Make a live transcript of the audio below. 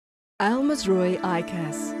Mazroui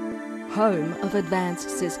ICAS, home of advanced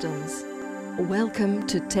systems. Welcome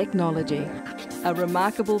to technology, a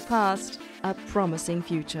remarkable past, a promising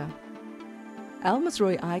future.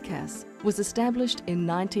 Mazroui ICAS was established in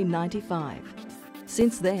 1995.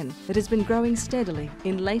 Since then, it has been growing steadily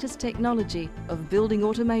in latest technology of building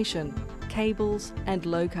automation, cables and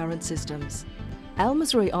low current systems.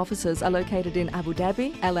 Mazroui offices are located in Abu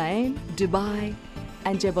Dhabi, Al Ain, Dubai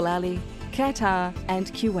and Jebel Ali, Qatar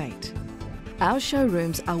and Kuwait. Our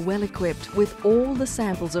showrooms are well equipped with all the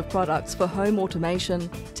samples of products for home automation,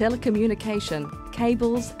 telecommunication,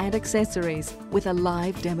 cables and accessories with a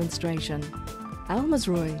live demonstration.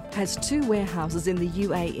 Mazroui has 2 warehouses in the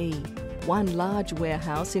UAE, 1 large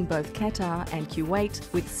warehouse in both Qatar and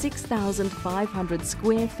Kuwait with 6,500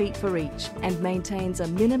 square feet for each and maintains a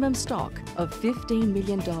minimum stock of $15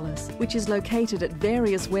 million, which is located at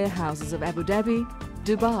various warehouses of Abu Dhabi,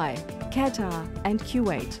 Dubai, Qatar and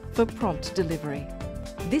Kuwait for prompt delivery.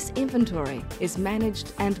 This inventory is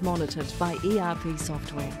managed and monitored by ERP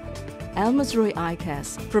software. Mazroui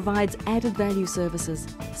ICAS provides added value services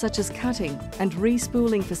such as cutting and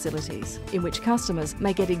respooling facilities in which customers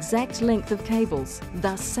may get exact length of cables,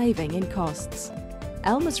 thus saving in costs.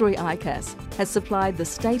 Mazroui ICAS has supplied the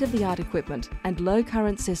state-of-the-art equipment and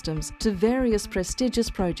low-current systems to various prestigious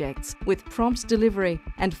projects with prompt delivery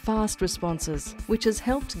and fast responses, which has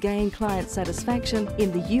helped gain client satisfaction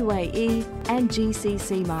in the UAE and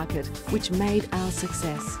GCC market, which made our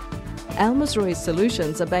success. Mazroui's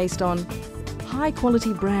solutions are based on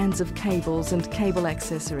high-quality brands of cables and cable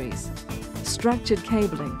accessories, structured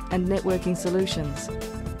cabling and networking solutions,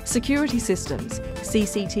 security systems,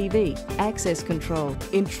 CCTV, access control,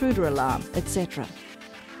 intruder alarm, etc.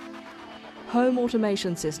 Home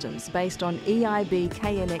automation systems based on EIB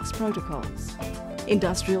KNX protocols,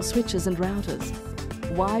 industrial switches and routers,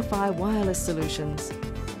 Wi-Fi wireless solutions,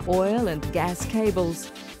 oil and gas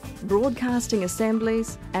cables, broadcasting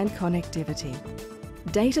assemblies and connectivity.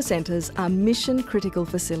 Data centres are mission-critical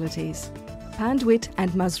facilities. Panduit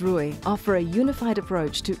and Mazroui offer a unified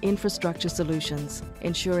approach to infrastructure solutions,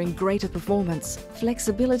 ensuring greater performance,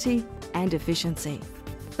 flexibility and efficiency.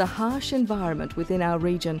 The harsh environment within our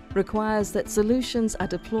region requires that solutions are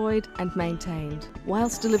deployed and maintained,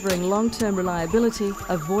 whilst delivering long-term reliability,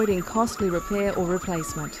 avoiding costly repair or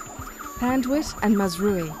replacement. Panduit and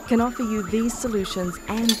Mazroui can offer you these solutions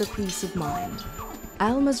and the peace of mind.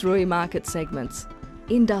 Mazroui market segments: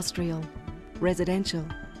 industrial, residential,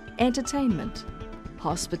 entertainment,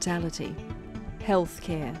 hospitality,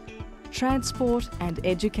 healthcare, transport and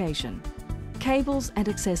education. Cables and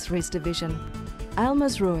Accessories Division.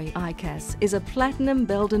 Mazroui ICAS is a platinum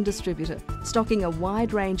Belden distributor, stocking a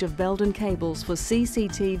wide range of Belden cables for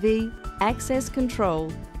CCTV, access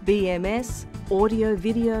control, BMS, audio,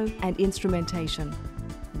 video and instrumentation.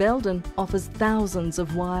 Belden offers thousands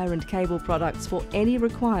of wire and cable products for any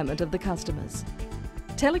requirement of the customers.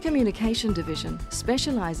 Telecommunication Division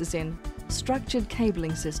specialises in structured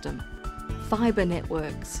cabling system, fibre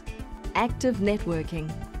networks, active networking,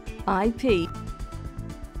 IP,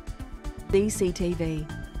 CCTV,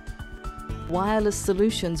 wireless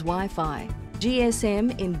solutions Wi-Fi,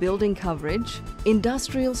 GSM in building coverage,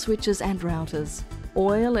 industrial switches and routers,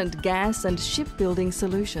 oil and gas and shipbuilding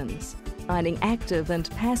solutions, finding active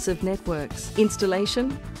and passive networks,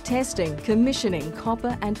 installation, testing, commissioning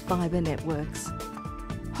copper and fibre networks.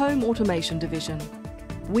 Home Automation Division.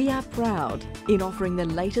 We are proud in offering the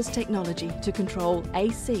latest technology to control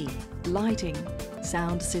AC, lighting,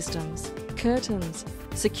 sound systems, curtains,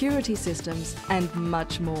 security systems and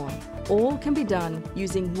much more. All can be done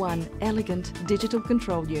using one elegant digital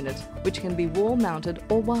control unit, which can be wall-mounted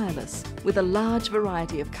or wireless, with a large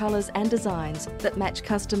variety of colours and designs that match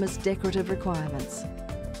customers' decorative requirements.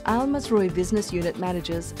 Mazroui business unit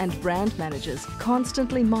managers and brand managers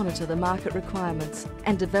constantly monitor the market requirements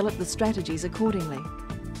and develop the strategies accordingly.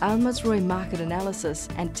 Mazroui market analysis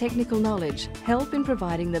and technical knowledge help in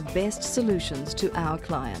providing the best solutions to our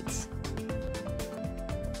clients.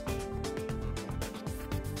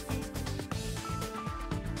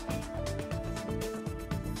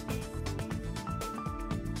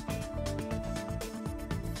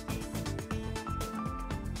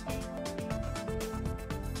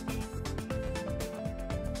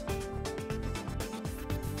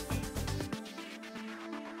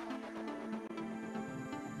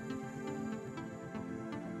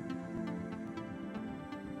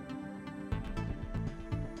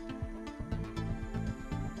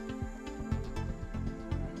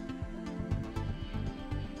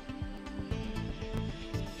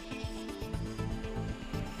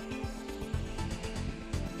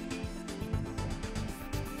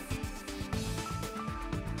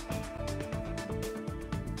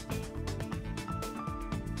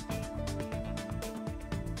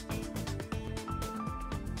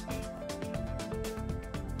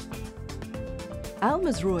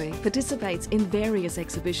 Mazroui participates in various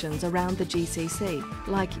exhibitions around the GCC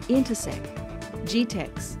like Intersec,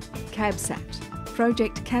 GTEx, CABSAT,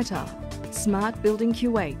 Project Qatar, Smart Building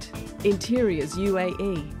Kuwait, Interiors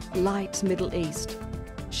UAE, Light Middle East,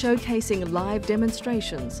 showcasing live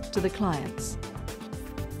demonstrations to the clients.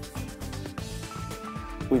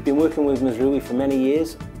 We've been working with Mazroui for many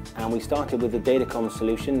years, and we started with the Datacom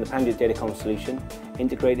solution, the Panduit Datacom solution,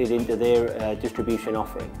 integrated into their distribution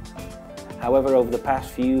offering. However, over the past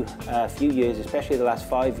few years, especially the last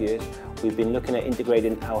 5 years, we've been looking at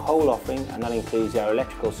integrating our whole offering, and that includes our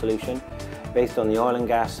electrical solution based on the oil and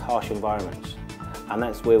gas harsh environments. And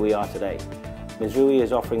that's where we are today. Mazroui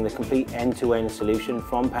is offering the complete end-to-end solution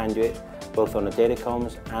from Panduit, both on the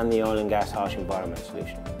Datacoms and the oil and gas harsh environment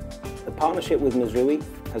solution. The partnership with Mazroui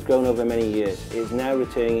has grown over many years. It is now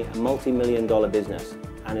returning a multi-million-dollar business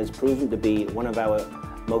and has proven to be one of our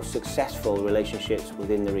most successful relationships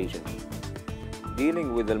within the region.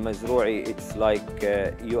 Dealing with Mazroui, it's like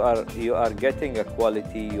you are getting a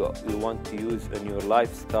quality you want to use in your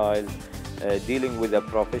lifestyle. Dealing with a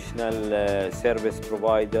professional service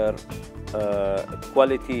provider,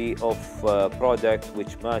 quality of product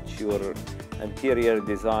which match your interior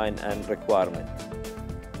design and requirement.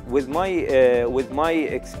 With my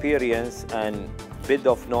experience and bit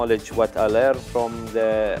of knowledge, what I learned from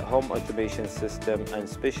the home automation system, and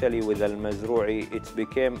especially with Mazroui, it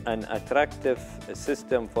became an attractive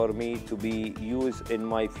system for me to be used in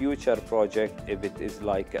my future project. If it is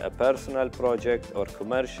like a personal project or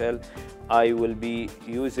commercial, I will be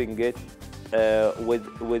using it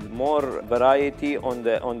with more variety on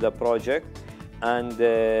the project, and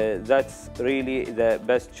that's really the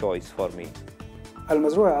best choice for me.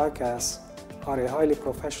 Mazroui ICAS are a highly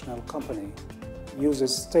professional company,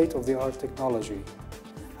 uses state-of-the-art technology,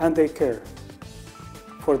 and they care.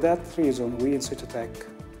 For that reason, we in Citotech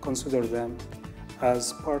consider them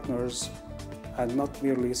as partners and not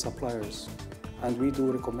merely suppliers, and we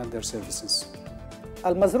do recommend their services.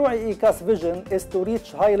 Mazroui ICAS vision is to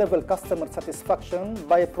reach high-level customer satisfaction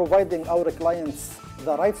by providing our clients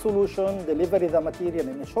the right solution, deliver the material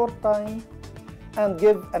in a short time, and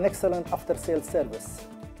give an excellent after-sales service.